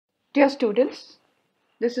Dear students,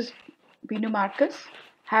 this is Binu Marcus.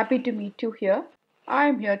 Happy to meet you here. I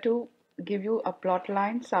am here to give you a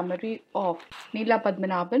plotline summary of Neela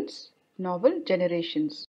Padmanabhan's novel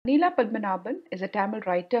Generations. Neela Padmanabhan is a Tamil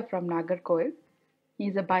writer from Nagarkoil. He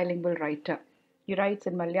is a bilingual writer. He writes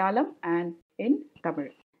in Malayalam and in Tamil.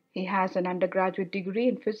 He has an undergraduate degree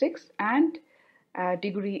in physics and a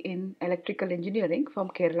degree in electrical engineering from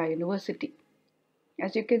Kerala University.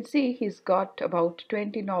 As you can see, he's got about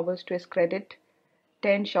 20 novels to his credit,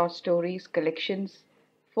 10 short stories collections,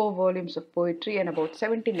 4 volumes of poetry, and about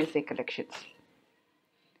 17 essay collections.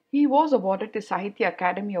 He was awarded the Sahitya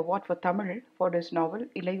Academy Award for Tamil for his novel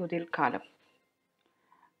Ilayudil Kalam.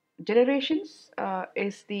 Generations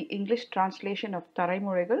is the English translation of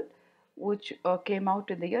Taraimurigal, which came out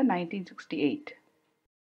in the year 1968.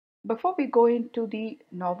 Before we go into the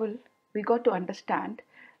novel, we got to understand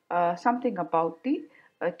something about the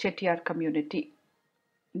Chettiyar community,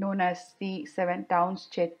 known as the Seven Towns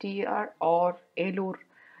Chettiyar or Elur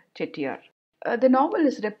Chettiyar. The novel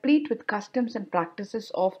is replete with customs and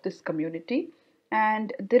practices of this community,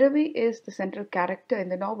 and Diravi is the central character in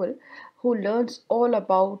the novel who learns all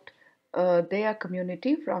about their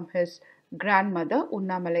community from his grandmother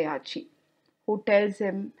Unnamalayachi, who tells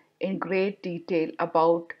him in great detail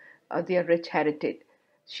about their rich heritage.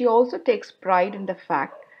 She also takes pride in the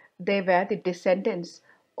fact they were the descendants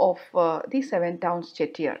of the Seven Towns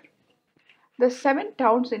Chettiyar. The 7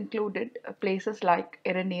 towns included places like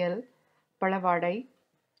Eraniel, Palavadai,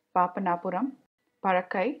 Papanapuram,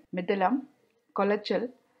 Parakai, Midilam, Kolachal,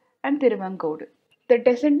 and Tiruvangodu. The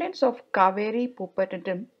descendants of Kaveri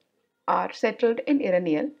Pupatatam are settled in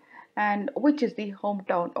Eraniel, and which is the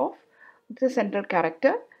hometown of the central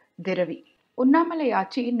character Diravi.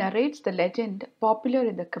 Unnamalayachi narrates the legend popular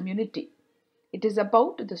in the community. It is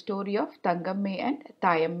about the story of Tangamme and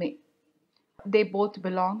Tayamme. They both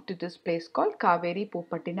belong to this place called Kaveri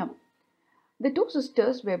Pupattinam. The two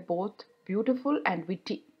sisters were both beautiful and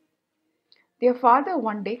witty. Their father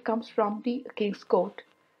one day comes from the king's court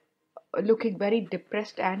looking very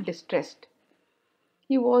depressed and distressed.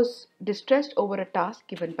 He was distressed over a task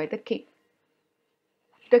given by the king.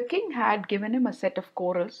 The king had given him a set of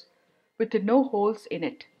corals with no holes in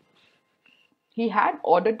it. He had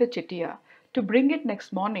ordered the Chettiyar to bring it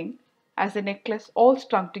next morning as a necklace all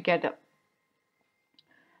strung together.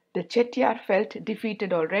 The Chettiar felt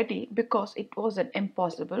defeated already because it was an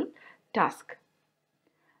impossible task.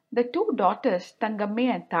 The two daughters,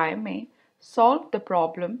 Tangamme and Thayame, solved the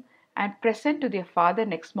problem and present to their father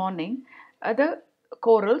next morning the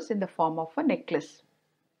corals in the form of a necklace.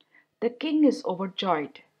 The king is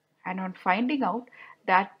overjoyed, and on finding out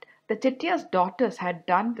that the Chettiar's daughters had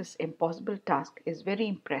done this impossible task, is very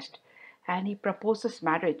impressed, and he proposes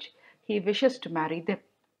marriage. He wishes to marry them.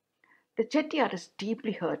 The Chettiar is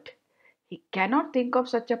deeply hurt. He cannot think of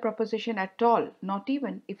such a proposition at all, not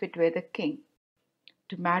even if it were the king.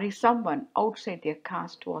 To marry someone outside their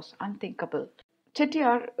caste was unthinkable.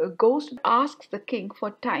 Chettiar goes, asks the king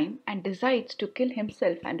for time, and decides to kill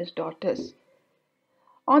himself and his daughters.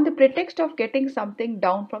 On the pretext of getting something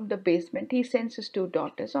down from the basement, he sends his two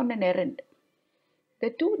daughters on an errand.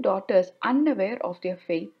 The two daughters, unaware of their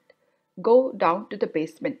fate, go down to the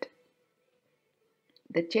basement.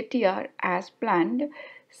 The Chettiar, as planned,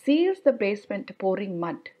 seals the basement pouring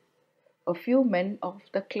mud. A few men of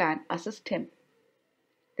the clan assist him.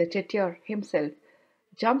 The Chettiar himself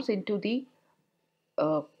jumps into the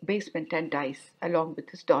basement and dies along with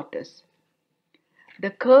his daughters. The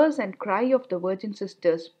curse and cry of the virgin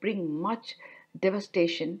sisters bring much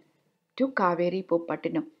devastation to Kaveri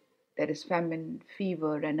Pupattinam. There is famine,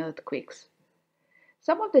 fever, and earthquakes.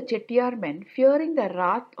 Some of the Chettiar men, fearing the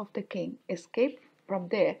wrath of the king, escape from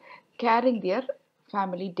there carrying their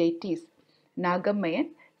family deities, Nagamma and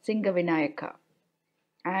Singavinayaka,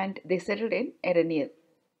 and they settled in Eraniel.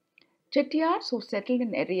 Chettiars who settled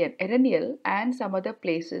in Eraniel and some other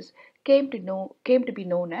places came to be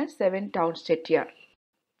known as Seven Towns Chettiyar.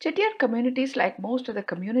 Chettiar communities, like most of the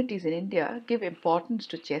communities in India, give importance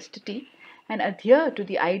to chastity and adhere to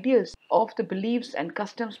the ideals of the beliefs and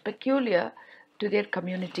customs peculiar to their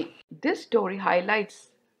community. This story highlights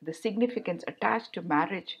the significance attached to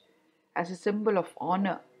marriage as a symbol of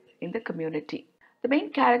honor in the community. The main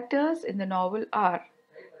characters in the novel are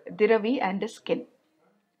Diravi and his kin.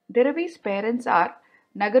 Diravi's parents are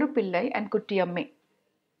Nagaru Pillai and Kuttiyamme.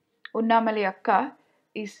 Unnamalai Akka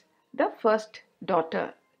is the first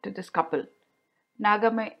daughter to this couple.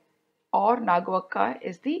 Nagame or Naguakka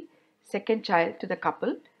is the second child to the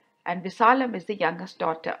couple, and Visalam is the youngest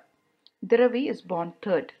daughter. Diravi is born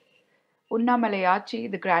third. Unnamalayachi,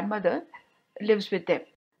 the grandmother, lives with them.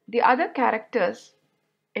 The other characters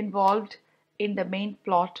involved in the main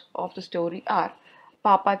plot of the story are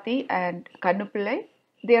Papati and Kannupillai,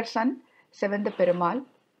 their son Sevanda Perumal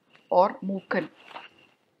or Mookan.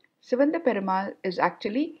 Sevanda Perumal is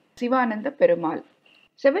actually Sivananda Perumal.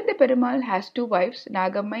 Sevanda Perumal has two wives,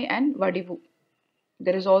 Nagamai and Vadivu.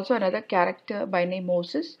 There is also another character by name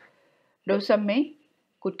Moses, Rosamme,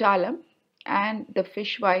 Kuttalam, and the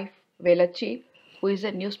fishwife Velachi, who is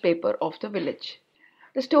a newspaper of the village.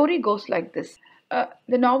 The story goes like this.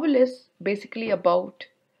 The novel is basically about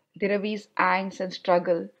Diravi's angst and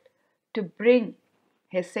struggle to bring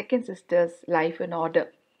his second sister's life in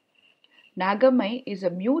order. Nagamai is a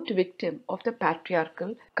mute victim of the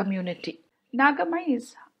patriarchal community. Nagamai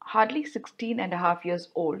is hardly 16 and a half years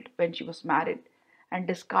old when she was married and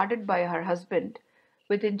discarded by her husband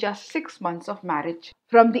within just 6 months of marriage.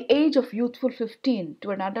 From the age of youthful 15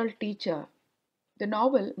 to an adult teacher, the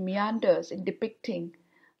novel meanders in depicting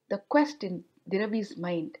the quest in Diravi's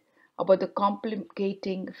mind about the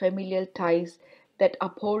complicating familial ties that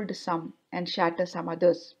uphold some and shatter some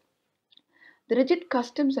others. The rigid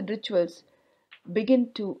customs and rituals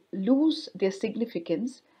begin to lose their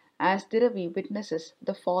significance as Diravi witnesses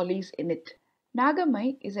the follies in it.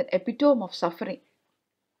 Nagamai is an epitome of suffering.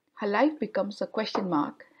 Her life becomes a question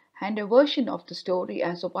mark, and a version of the story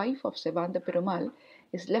as a wife of Sevanda Perumal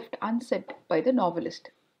is left unsaid by the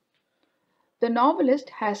novelist. The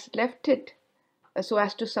novelist has left it so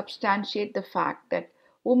as to substantiate the fact that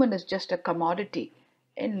woman is just a commodity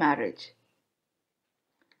in marriage.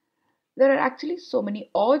 There are actually so many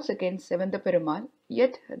odds against Sevanda Perumal,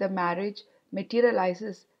 yet the marriage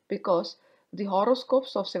materializes because the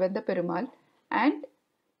horoscopes of Sevanda Perumal and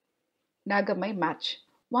Nagamai match.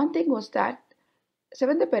 One thing was that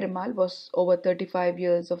Sevanda Perumal was over 35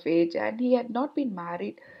 years of age and he had not been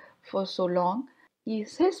married for so long.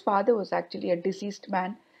 His father was actually a deceased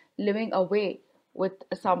man living away with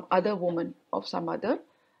some other woman of some other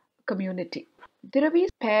community.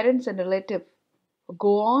 Diravi's parents and relatives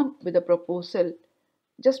go on with the proposal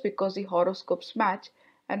just because the horoscopes match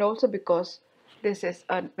and also because this is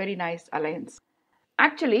a very nice alliance.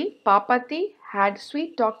 Actually, Papati had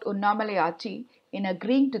sweet talked Unnamalai Achi in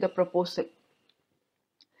agreeing to the proposal.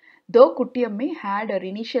 Though Kuttiyamma had her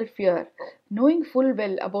initial fear, knowing full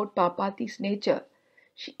well about Papati's nature,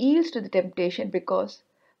 she yields to the temptation because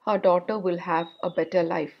her daughter will have a better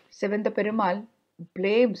life. Sevanda Perumal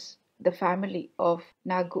blames the family of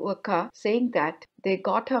Naguaka, saying that they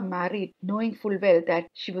got her married knowing full well that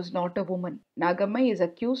she was not a woman. Nagamai is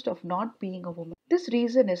accused of not being a woman. This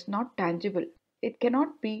reason is not tangible. It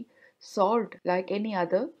cannot be solved like any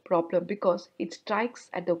other problem because it strikes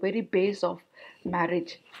at the very base of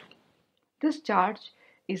marriage. This charge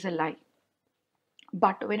is a lie.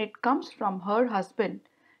 But when it comes from her husband,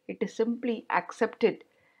 it is simply accepted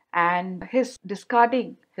and his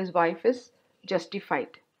discarding his wife is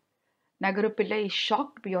justified. Nagarupillai is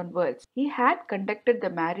shocked beyond words. He had conducted the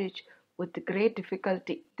marriage with great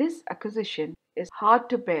difficulty. This accusation is hard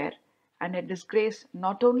to bear and a disgrace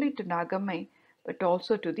not only to Nagamai but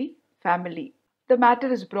also to the family. The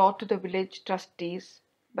matter is brought to the village trustees,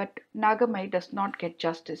 but Nagamai does not get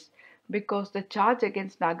justice because the charge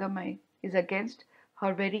against Nagamai is against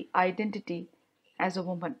her very identity as a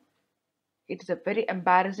woman. It is a very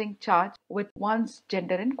embarrassing charge with one's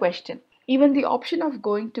gender in question. Even the option of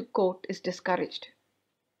going to court is discouraged.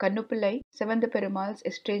 Kannupillai, Sevanda Perumal's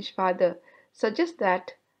estranged father, suggests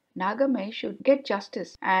that Nagamai should get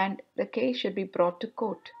justice and the case should be brought to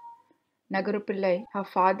court. Nagarupillai, her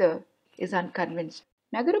father, is unconvinced.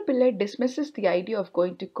 Nagarupillai dismisses the idea of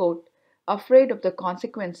going to court, afraid of the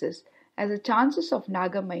consequences, as the chances of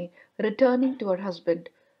Nagamai returning to her husband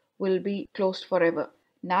will be closed forever.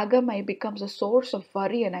 Nagamai becomes a source of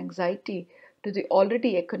worry and anxiety to the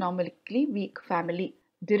already economically weak family.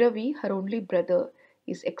 Diravi, her only brother,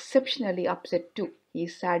 is exceptionally upset too. He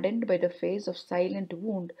is saddened by the face of silent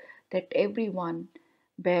wound that everyone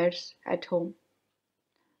bears at home.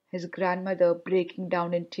 His grandmother breaking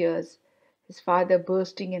down in tears, his father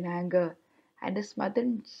bursting in anger, and his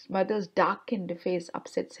mother's darkened face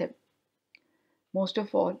upsets him. Most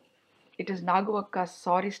of all, it is Naguakka's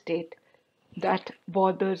sorry state that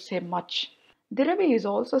bothers him much. Diravi is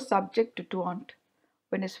also subject to taunt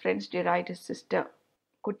when his friends deride his sister.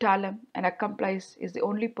 Kuttalam, an accomplice, is the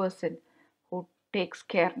only person who takes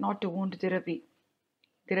care not to wound Diravi.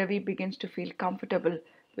 Diravi begins to feel comfortable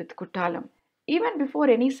with Kuttalam. Even before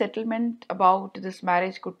any settlement about this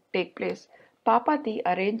marriage could take place, Papati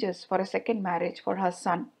arranges for a second marriage for her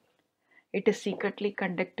son. It is secretly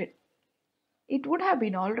conducted. It would have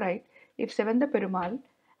been all right if Sevanda Perumal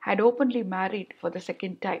had openly married for the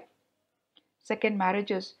second time. Second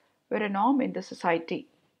marriages were a norm in the society.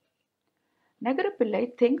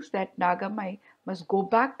 Nagarapillai thinks that Nagamai must go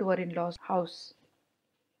back to her in-laws' house.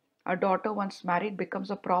 Her daughter, once married,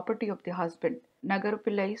 becomes a property of the husband.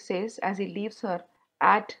 Nagarapillai says as he leaves her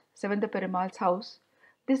at Sevantha Perumal's house,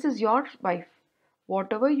 "This is your wife.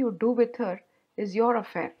 Whatever you do with her is your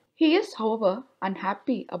affair." He is, however,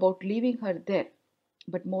 unhappy about leaving her there.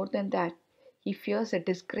 But more than that, he fears a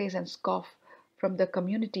disgrace and scoff from the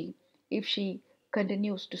community if she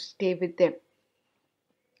continues to stay with them.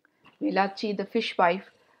 Velachi, the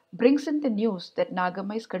fishwife, brings in the news that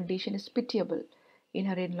Nagamai's condition is pitiable in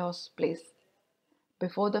her in-law's place.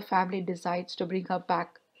 Before the family decides to bring her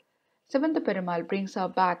back, Sevantha Perumal brings her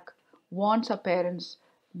back, warns her parents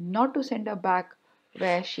not to send her back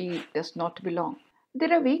where she does not belong.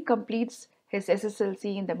 Diravi completes his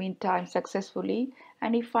SSLC in the meantime successfully,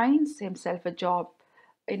 and he finds himself a job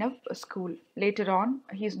in a school. Later on,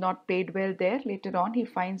 he is not paid well there. Later on, he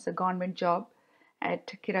finds a government job at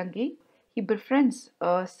Kirangi. He befriends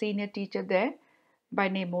a senior teacher there by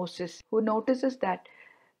name Moses, who notices that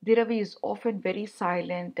Diravi is often very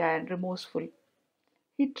silent and remorseful.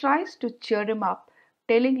 He tries to cheer him up,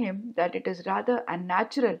 telling him that it is rather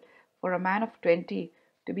unnatural for a man of 20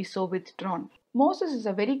 to be so withdrawn. Moses is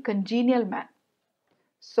a very congenial man,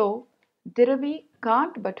 so Diravi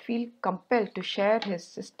can't but feel compelled to share his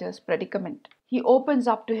sister's predicament. He opens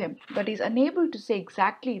up to him, but is unable to say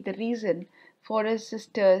exactly the reason for his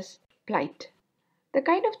sister's plight. The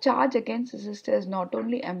kind of charge against his sister is not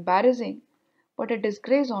only embarrassing, but a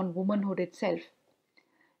disgrace on womanhood itself.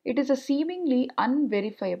 It is a seemingly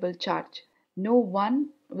unverifiable charge. No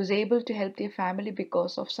one was able to help their family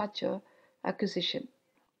because of such a accusation.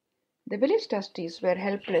 The village trustees were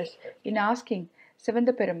helpless in asking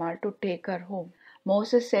Sevantha Perumal to take her home.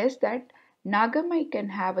 Moses says that Nagamai can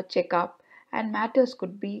have a checkup and matters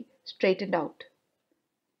could be straightened out.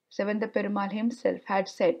 Sevantha Perumal himself had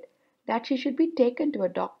said that she should be taken to a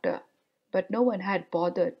doctor, but no one had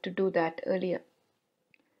bothered to do that earlier.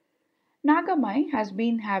 Nagamai has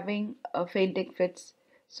been having fainting fits,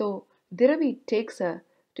 so Diravi takes her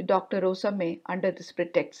to Dr. Rosame under this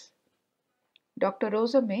pretext. Dr.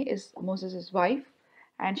 Rosame is Moses' wife,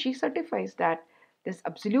 and she certifies that there's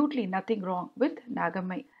absolutely nothing wrong with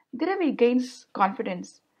Nagamai. Diravi gains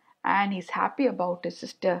confidence and is happy about his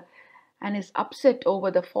sister and is upset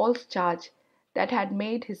over the false charge that had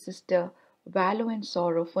made his sister wallow in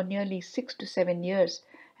sorrow for nearly 6 to 7 years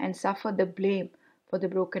and suffer the blame for the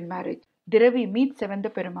broken marriage. Diravi meets Sevantha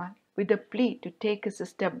Perumal with a plea to take his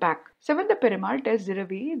sister back. Sevantha Perumal tells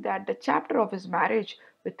Diravi that the chapter of his marriage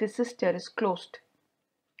with his sister is closed.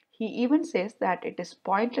 He even says that it is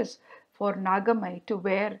pointless for Nagamai to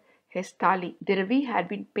wear his tali. Diravi had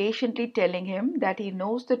been patiently telling him that he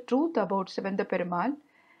knows the truth about Sevantha Perumal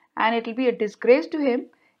and it will be a disgrace to him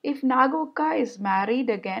if Nagokka is married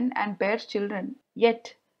again and bears children.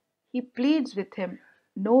 Yet he pleads with him,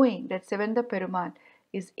 knowing that Sevantha Perumal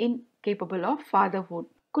is incapable of fatherhood.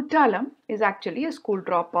 Kuttalam is actually a school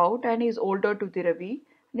dropout and is older to Diravi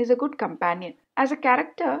and is a good companion. As a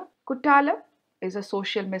character, Kuttalam is a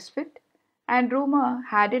social misfit, and rumor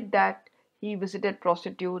had it that he visited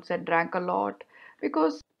prostitutes and drank a lot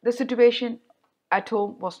because the situation at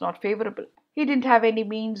home was not favorable. He didn't have any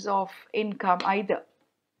means of income either.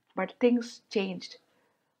 But things changed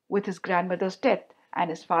with his grandmother's death and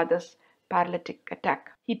his father's paralytic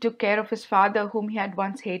attack. He took care of his father, whom he had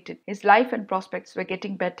once hated. His life and prospects were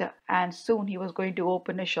getting better, and soon he was going to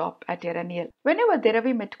open a shop at Eraniel. Whenever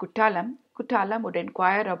Diravi met Kuttalam, Kuttalam would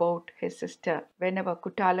inquire about his sister. Whenever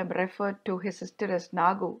Kuttalam referred to his sister as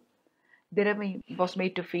Nagu, Diravi was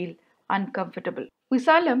made to feel uncomfortable.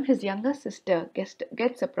 Visalam, his younger sister,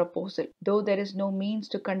 gets a proposal, though there is no means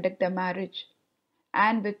to conduct the marriage.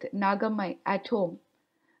 And with Nagamai at home,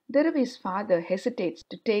 Diravi's father hesitates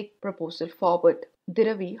to take proposal forward.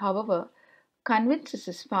 Diravi, however, convinces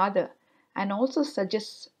his father and also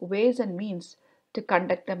suggests ways and means to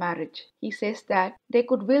conduct the marriage. He says that they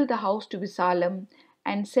could will the house to Visalam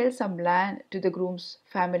and sell some land to the groom's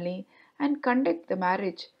family and conduct the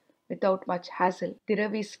marriage without much hassle.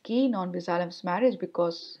 Diravi is keen on Visalam's marriage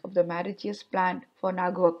because of the marriage he has planned for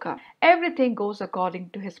Naguakka. Everything goes according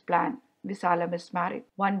to his plan. Visalam is married.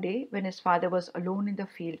 One day, when his father was alone in the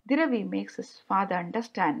field, Diravi makes his father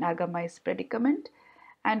understand Nagamai's predicament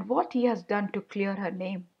and what he has done to clear her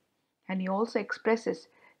name. And he also expresses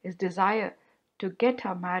his desire to get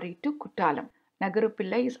her married to Kuttalam.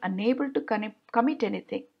 Nagarupillai is unable to commit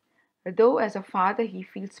anything. Though as a father he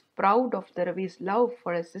feels proud of Diravi's love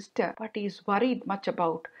for his sister, but he is worried much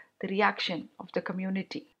about the reaction of the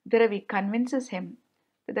community. Diravi convinces him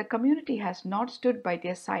that the community has not stood by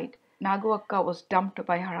their side. Naguakka was dumped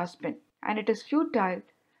by her husband, and it is futile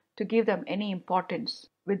to give them any importance.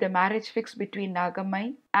 With the marriage fixed between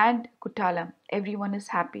Nagamai and Kuttalam, everyone is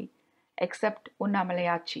happy except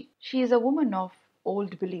Unnamalayachi. She is a woman of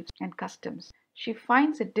old beliefs and customs. She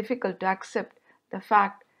finds it difficult to accept the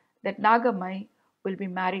fact that Nagamai will be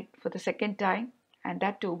married for the second time, and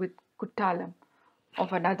that too with Kuttalam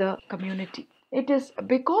of another community. It is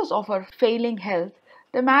because of her failing health,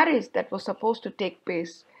 the marriage that was supposed to take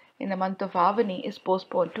place in the month of Avani is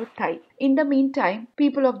postponed to Thai. In the meantime,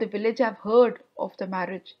 people of the village have heard of the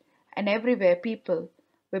marriage, and everywhere people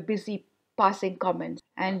were busy passing comments,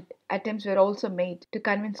 and attempts were also made to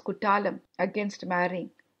convince Kuttalam against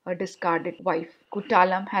marrying a discarded wife.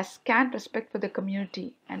 Kuttalam has scant respect for the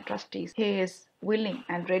community and trustees. He is willing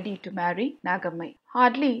and ready to marry Nagamai.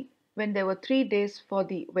 Hardly when there were 3 days for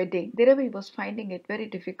the wedding, Diravi was finding it very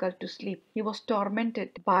difficult to sleep. He was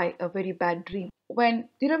tormented by a very bad dream. When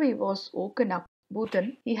Diravi was woken up,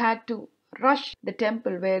 Bhutan, he had to rush the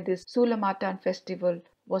temple where this Sulamatan festival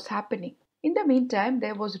was happening. In the meantime,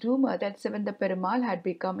 there was rumor that Sevanda Perumal had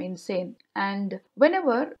become insane, and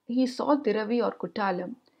whenever he saw Diravi or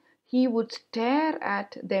Kuttalam, he would stare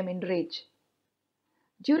at them in rage.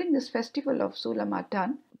 During this festival of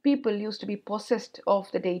Sulamatan, people used to be possessed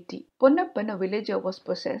of the deity. Ponnappan, a villager, was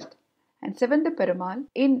possessed, and Sevanda Perumal,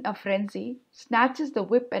 in a frenzy, snatches the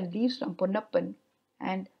whip and leaves from Ponnappan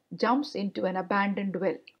and jumps into an abandoned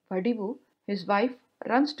well. Vadivu, his wife,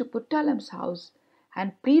 runs to Puttalam's house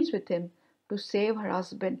and pleads with him to save her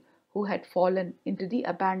husband who had fallen into the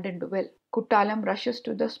abandoned well. Kuttalam rushes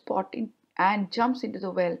to the spot and jumps into the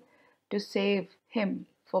well to save him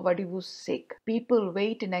for Vadivu's sake. People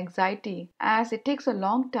wait in anxiety as it takes a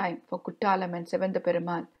long time for Kuttalam and Sevanda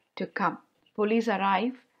Perumal to come. Police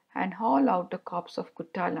arrive and haul out the corpse of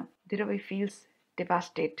Kuttalam. Diravi feels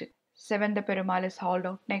devastated. Sevanda Perumal is hauled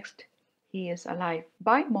out next. He is alive.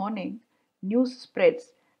 By morning, news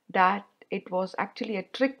spreads that it was actually a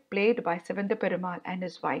trick played by Sevanda Perumal and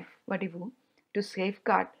his wife Vadivu to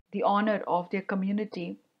safeguard the honor of their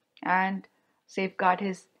community and safeguard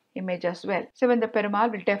his image as well. Sevanda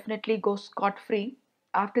Perumal will definitely go scot-free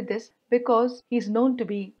after this because he is known to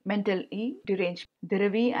be mentally deranged.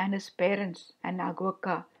 Diravi and his parents and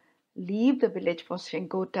Nagwaka leave the village for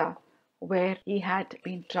Sringota where he had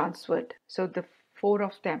been transferred. So the four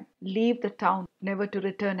of them leave the town never to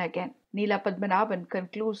return again. Neela Padmanabhan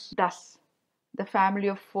concludes thus: the family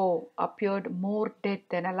of four appeared more dead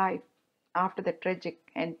than alive after the tragic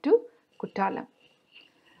end to Kuttalam.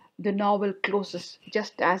 The novel closes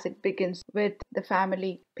just as it begins, with the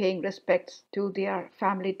family paying respects to their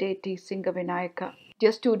family deity Singavinayaka.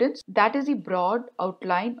 Dear students, that is the broad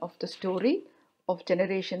outline of the story of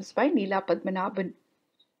Generations by Neela Padmanabhan.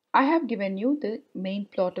 I have given you the main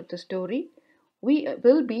plot of the story. We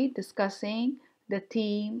will be discussing the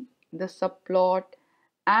theme, the subplot,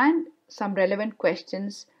 and some relevant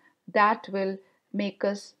questions that will make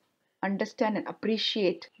us understand and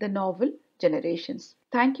appreciate the novel Generations.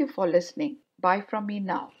 Thank you for listening. Bye from me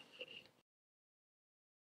now.